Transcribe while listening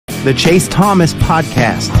the Chase Thomas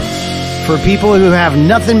Podcast, for people who have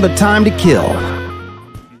nothing but time to kill.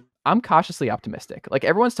 I'm cautiously optimistic. Like,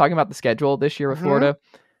 everyone's talking about the schedule this year with Florida.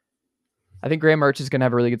 I think Graham Mertz is going to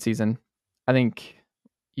have a really good season. I think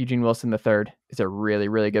Eugene Wilson III is a really,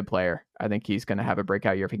 really good player. I think he's going to have a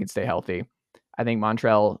breakout year if he can stay healthy. I think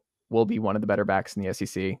Montrell will be one of the better backs in the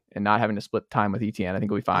SEC, and not having to split time with ETN, I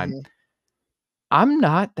think we'll be fine.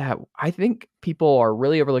 I think people are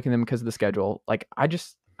really overlooking them because of the schedule. Like,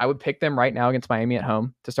 I would pick them right now against Miami at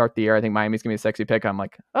home to start the year. I think Miami's going to be a sexy pick. I'm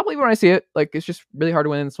like, I'll believe it when I see it. Like, it's just really hard to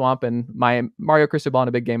win in the swamp, and Mario Cristobal in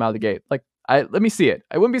a big game out of the gate. Like, let me see it.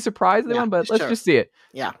 I wouldn't be surprised if they won, but let's just see it.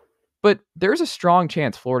 Yeah. But there's a strong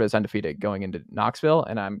chance Florida is undefeated going into Knoxville,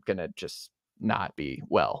 and I'm going to just not be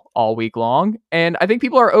well all week long. And I think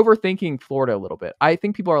people are overthinking Florida a little bit. I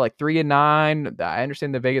think people are like 3-9. I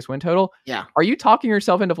understand the Vegas win total. Yeah. Are you talking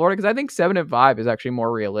yourself into Florida? Because I think 7-5 is actually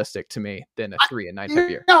more realistic to me than a 3-9 type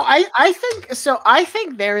year. No, I think so. I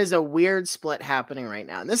think there is a weird split happening right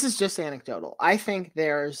now. And this is just anecdotal. I think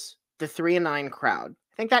there's the 3-9 crowd.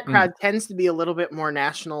 I think that crowd tends to be a little bit more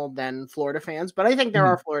national than Florida fans, but I think there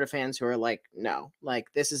are Florida fans who are like, no,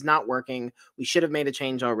 like, this is not working. We should have made a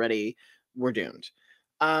change already. We're doomed.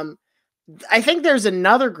 I think there's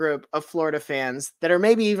another group of Florida fans that are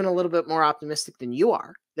maybe even a little bit more optimistic than you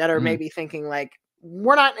are, that are maybe thinking like,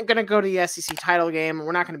 we're not going to go to the SEC title game.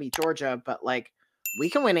 We're not going to beat Georgia, but like, we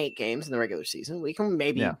can win 8 games in the regular season. We can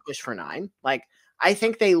maybe push for 9. Like, I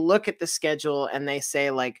think they look at the schedule and they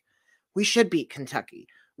say like, we should beat Kentucky.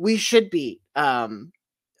 We should beat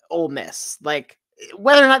Ole Miss. Like,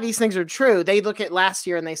 whether or not these things are true, they look at last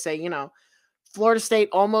year and they say, you know, Florida State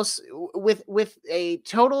almost with a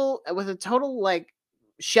total like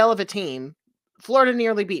shell of a team, Florida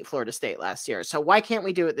nearly beat Florida State last year. So why can't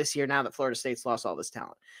we do it this year now that Florida State's lost all this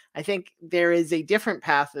talent? I think there is a different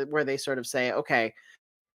path where they sort of say, okay,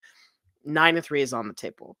 9-3 is on the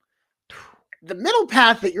table. The middle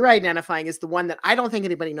path that you're identifying is the one that I don't think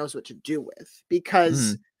anybody knows what to do with,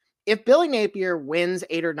 because if Billy Napier wins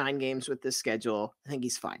 8 or 9 games with this schedule, I think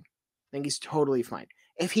he's fine. I think he's totally fine.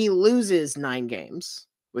 If he loses 9 games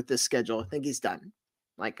with this schedule, I think he's done.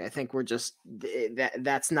 Like, I think we're just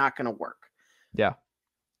that's not going to work. Yeah.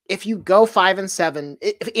 If you go 5-7,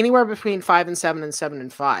 if anywhere between 5-7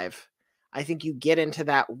 and 7-5, I think you get into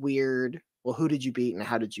that weird, well, who did you beat and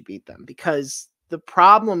how did you beat them? Because the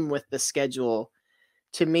problem with the schedule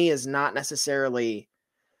to me is not necessarily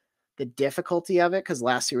the difficulty of it, because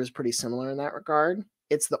last year was pretty similar in that regard.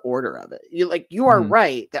 It's the order of it. You are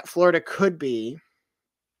right that Florida could be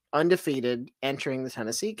undefeated entering the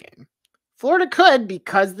Tennessee game. Florida could,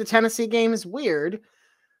 because the Tennessee game is weird,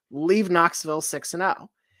 leave Knoxville 6-0.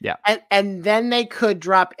 Yeah. And then they could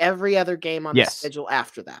drop every other game on the schedule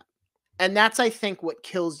after that. And that's, I think, what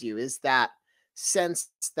kills you, is that sense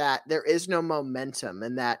that there is no momentum,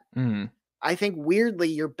 and that I think weirdly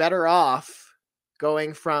you're better off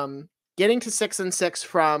going from getting to 6-6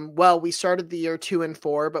 from, well, we started the year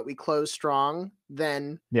 2-4, but we closed strong.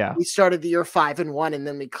 Then we started the year 5-1, and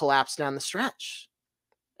then we collapsed down the stretch.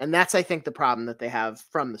 And that's, I think, the problem that they have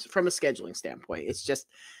from a scheduling standpoint. It's just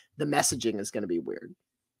the messaging is going to be weird.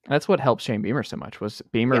 That's what helped Shane Beamer so much, was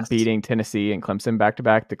Beamer beating Tennessee and Clemson back to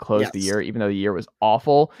back to close the year, even though the year was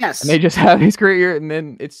awful. Yes. And they just had his great year, and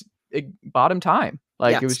then it's bottom time.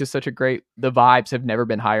 Like, it was just such a great, the vibes have never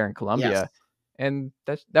been higher in Columbia. Yes. And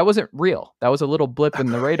that wasn't real. That was a little blip in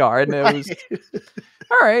the radar. And it was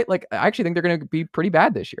all right. Like, I actually think they're going to be pretty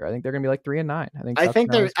bad this year. I think they're going to be like 3-9. I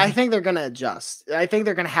think they're going to adjust. I think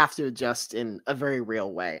they're going to have to adjust in a very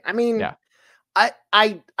real way. I mean,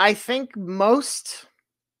 I think most.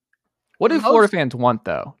 What do Florida fans want,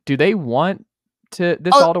 though? Do they want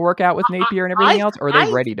this all to work out with Napier and everything else, or are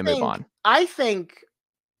they ready to move on? I think,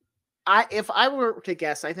 if I were to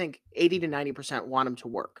guess, I think 80 to 90% want him to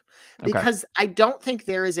work, because I don't think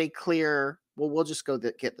there is a clear, well, we'll just go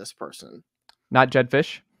get this person. Not Jed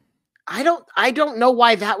Fish? I don't know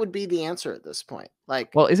why that would be the answer at this point.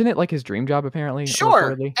 Like, well, isn't it like his dream job apparently?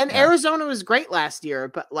 Sure. And Arizona was great last year,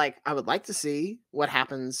 but like, I would like to see what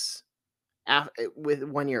happens with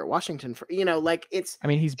 1 year at Washington, for like, it's. I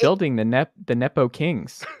mean, he's building the Nepo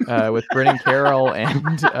Kings with Brennan Carroll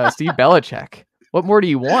and Steve Belichick. What more do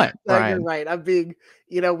you want, Brian? You're right. I'm being,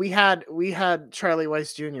 we had Charlie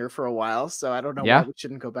Weiss Jr. for a while, so I don't know why we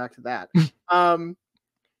shouldn't go back to that.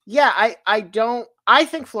 I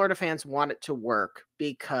think Florida fans want it to work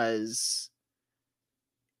because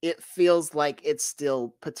it feels like it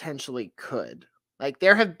still potentially could. Like,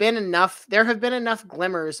 there have been enough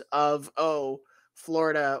glimmers of,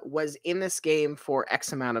 Florida was in this game for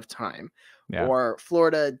X amount of time, Yeah. or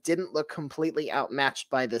Florida didn't look completely outmatched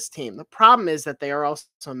by this team. The problem is that they are also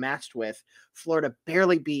matched with Florida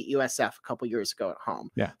barely beat USF a couple years ago at home.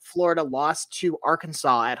 Yeah. Florida lost to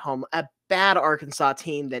Arkansas at home, a bad Arkansas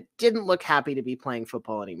team that didn't look happy to be playing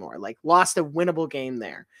football anymore, like lost a winnable game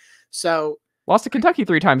there. So lost to Kentucky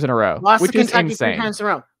 3 times in a row, which is insane. 3 times in a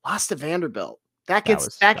row. Lost to Vanderbilt. That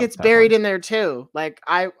gets tough buried one. in there too. Like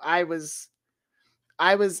I was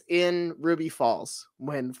in Ruby Falls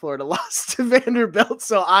when Florida lost to Vanderbilt,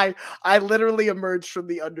 so I literally emerged from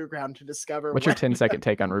the underground to discover. What's your 10-second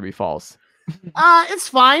take on Ruby Falls? It's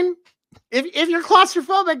fine. If you're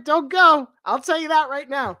claustrophobic, don't go. I'll tell you that right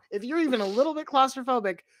now. If you're even a little bit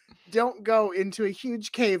claustrophobic, don't go into a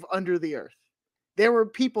huge cave under the earth. There were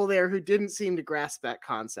people there who didn't seem to grasp that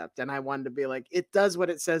concept, and I wanted to be like, it does what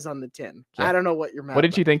it says on the tin. Yeah. I don't know what you're mad What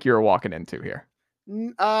did you think you were walking into here?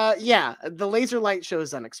 Yeah, the laser light show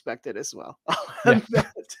is unexpected as well.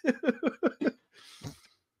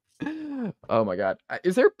 Oh my God.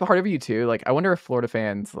 Is there part of you too? Like, I wonder if Florida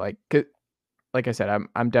fans, like I said,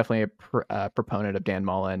 I'm definitely a proponent of Dan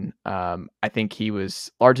Mullen. I think he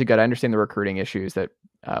was largely good. I understand the recruiting issues that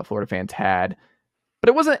Florida fans had, but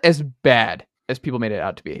it wasn't as bad as people made it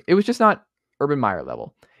out to be. It was just not Urban Meyer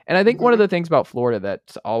level. And I think one of the things about Florida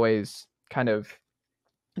that's always kind of,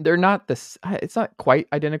 they're not this, it's not quite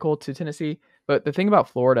identical to Tennessee, but the thing about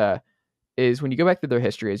Florida is when you go back to their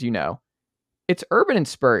history, as you know, it's Urban and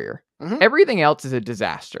Spurrier. Everything else is a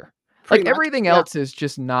disaster. Like everything else is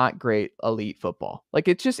just not great elite football. Like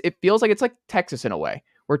it feels like it's like Texas in a way,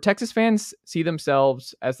 where Texas fans see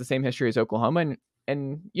themselves as the same history as Oklahoma,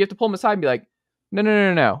 and you have to pull them aside and be like,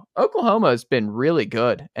 no. Oklahoma's been really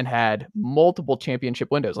good and had multiple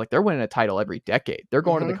championship windows. Like they're winning a title every decade. They're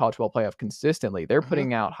going to the college football playoff consistently. They're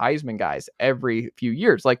putting out Heisman guys every few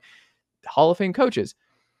years, like Hall of Fame coaches.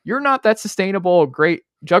 You're not that sustainable, great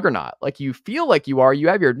juggernaut. Like you feel like you are, you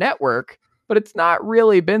have your network, but it's not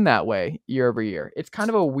really been that way year over year. It's kind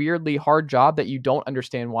of a weirdly hard job that you don't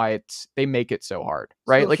understand why they make it so hard,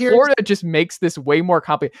 right? So like Florida just makes this way more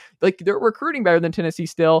complicated. Like they're recruiting better than Tennessee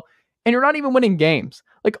still, and you're not even winning games.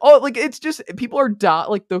 Like, it's just, people are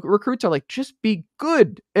like the recruits are like, just be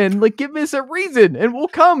good and like, give us a reason and we'll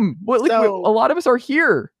come. A lot of us are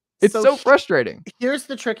here. It's so frustrating. Here's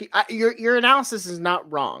the tricky, your analysis is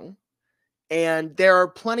not wrong. And there are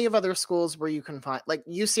plenty of other schools where you can find, like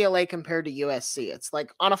UCLA compared to USC. It's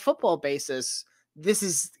like on a football basis, this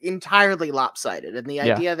is entirely lopsided. And the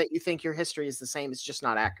idea that you think your history is the same is just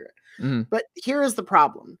not accurate. But here is the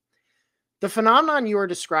problem. The phenomenon you are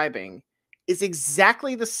describing is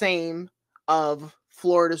exactly the same of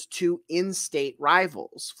Florida's 2 in-state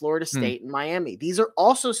rivals, Florida State and Miami. These are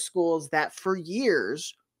also schools that for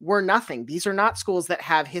years were nothing. These are not schools that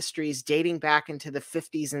have histories dating back into the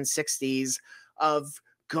 50s and 60s of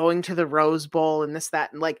going to the Rose Bowl and this,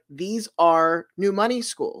 that, and like, these are new money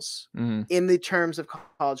schools in the terms of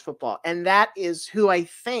college football. And that is who I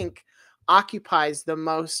think occupies the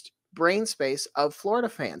most brain space of Florida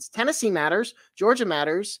fans. Tennessee matters. Georgia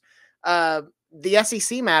matters. The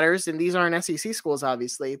SEC matters. And these aren't SEC schools,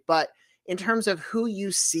 obviously, but in terms of who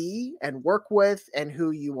you see and work with and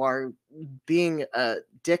who you are being a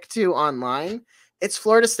dick to online, it's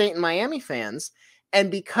Florida State and Miami fans. And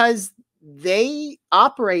because they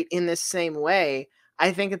operate in this same way,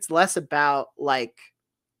 I think it's less about like,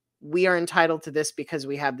 we are entitled to this because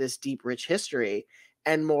we have this deep, rich history,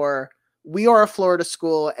 and more, we are a Florida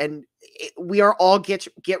school and we are all get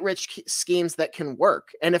rich schemes that can work.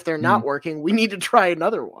 And if they're not working, we need to try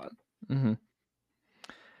another one.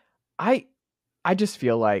 I just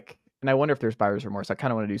feel like, and I wonder if there's buyer's remorse. I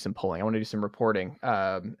kind of want to do some polling. I want to do some reporting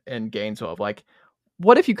in Gainesville of like,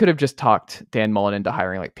 what if you could have just talked Dan Mullen into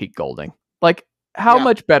hiring like Pete Golding? Like, how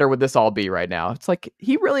much better would this all be right now? It's like,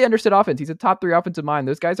 he really understood offense. He's a top 3 offensive mind.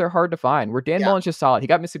 Those guys are hard to find. Where Dan Mullen's just solid. He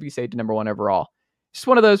got Mississippi State to number 1 overall. Just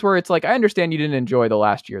one of those where it's like, I understand you didn't enjoy the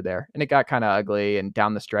last year there, and it got kind of ugly and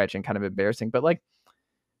down the stretch and kind of embarrassing. But like,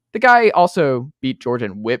 the guy also beat Georgia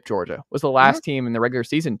and whipped Georgia. Was the last team in the regular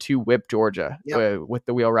season to whip Georgia with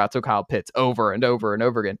the wheel routes of Kyle Pitts over and over and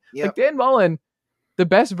over again. Like Dan Mullen, the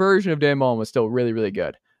best version of Dan Mullen was still really, really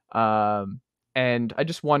good. And I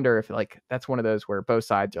just wonder if like that's one of those where both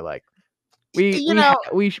sides are like, we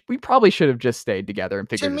probably should have just stayed together and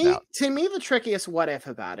figured it out. To me, the trickiest what if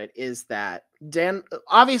about it is that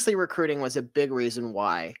obviously recruiting was a big reason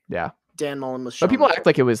why. Dan Mullen was. But people act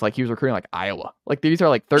like it was like he was recruiting like Iowa. Like these are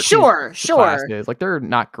like 13 sure classes. Like they're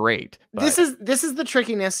not great. But. This is the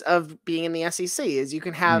trickiness of being in the SEC is you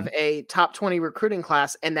can have a top 20 recruiting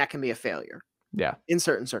class and that can be a failure. Yeah. In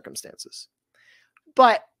certain circumstances.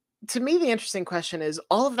 But to me, the interesting question is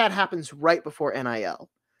all of that happens right before NIL.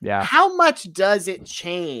 Yeah. How much does it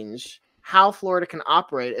change how Florida can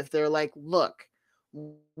operate if they're like, look,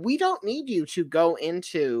 we don't need you to go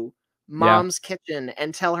into mom's kitchen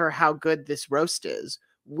and tell her how good this roast is.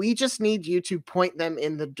 We just need you to point them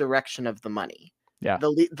in the direction of the money. Yeah.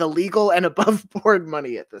 The legal and above board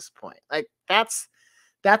money at this point. Like that's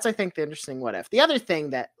I think the interesting what if. The other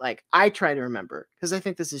thing that like I try to remember, because I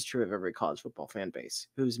think this is true of every college football fan base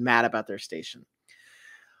who's mad about their station.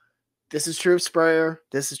 This is true of Spurrier.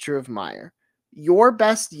 This is true of Meyer. Your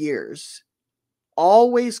best years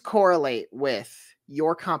always correlate with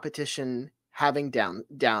your competition having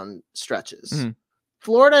down stretches. Mm-hmm.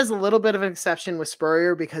 Florida is a little bit of an exception with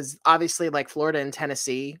Spurrier because obviously like Florida and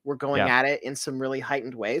Tennessee were going at it in some really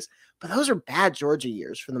heightened ways, but those are bad Georgia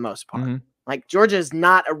years for the most part. Mm-hmm. Like Georgia is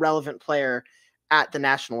not a relevant player at the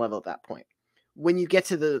national level at that point. When you get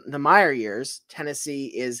to the Meyer years, Tennessee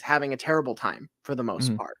is having a terrible time for the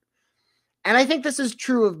most part. And I think this is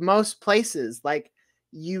true of most places. Like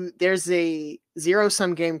there's a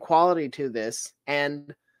zero-sum game quality to this,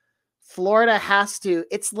 and Florida has to,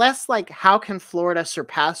 it's less like how can Florida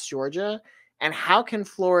surpass Georgia and how can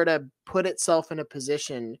Florida put itself in a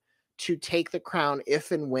position to take the crown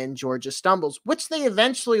if and when Georgia stumbles, which they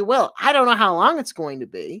eventually will. I don't know how long it's going to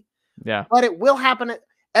be. Yeah. But it will happen.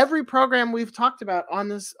 Every program we've talked about on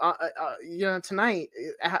this, tonight,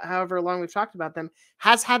 however long we've talked about them,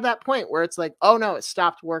 has had that point where it's like, oh no, it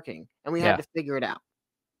stopped working and we had to figure it out.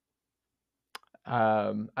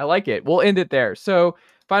 I like it. We'll end it there. So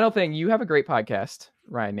final thing, you have a great podcast,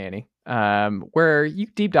 Ryan Nanni, where you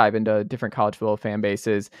deep dive into different college football fan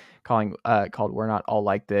bases called We're Not All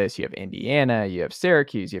Like This. You have Indiana, you have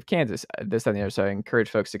Syracuse, you have Kansas, this and the other. So I encourage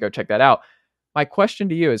folks to go check that out. My question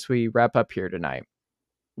to you as we wrap up here tonight,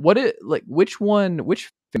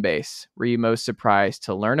 which fan base were you most surprised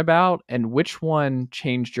to learn about, and which one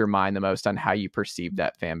changed your mind the most on how you perceive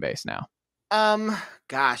that fan base now?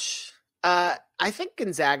 I think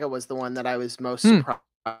Gonzaga was the one that I was most surprised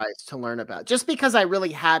to learn about, just because I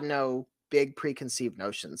really had no big preconceived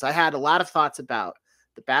notions. I had a lot of thoughts about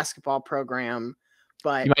the basketball program,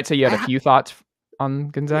 but you might say you had a few thoughts on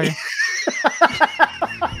Gonzaga.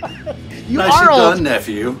 Nicely done,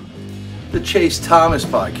 nephew. The Chase Thomas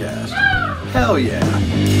podcast. Hell yeah.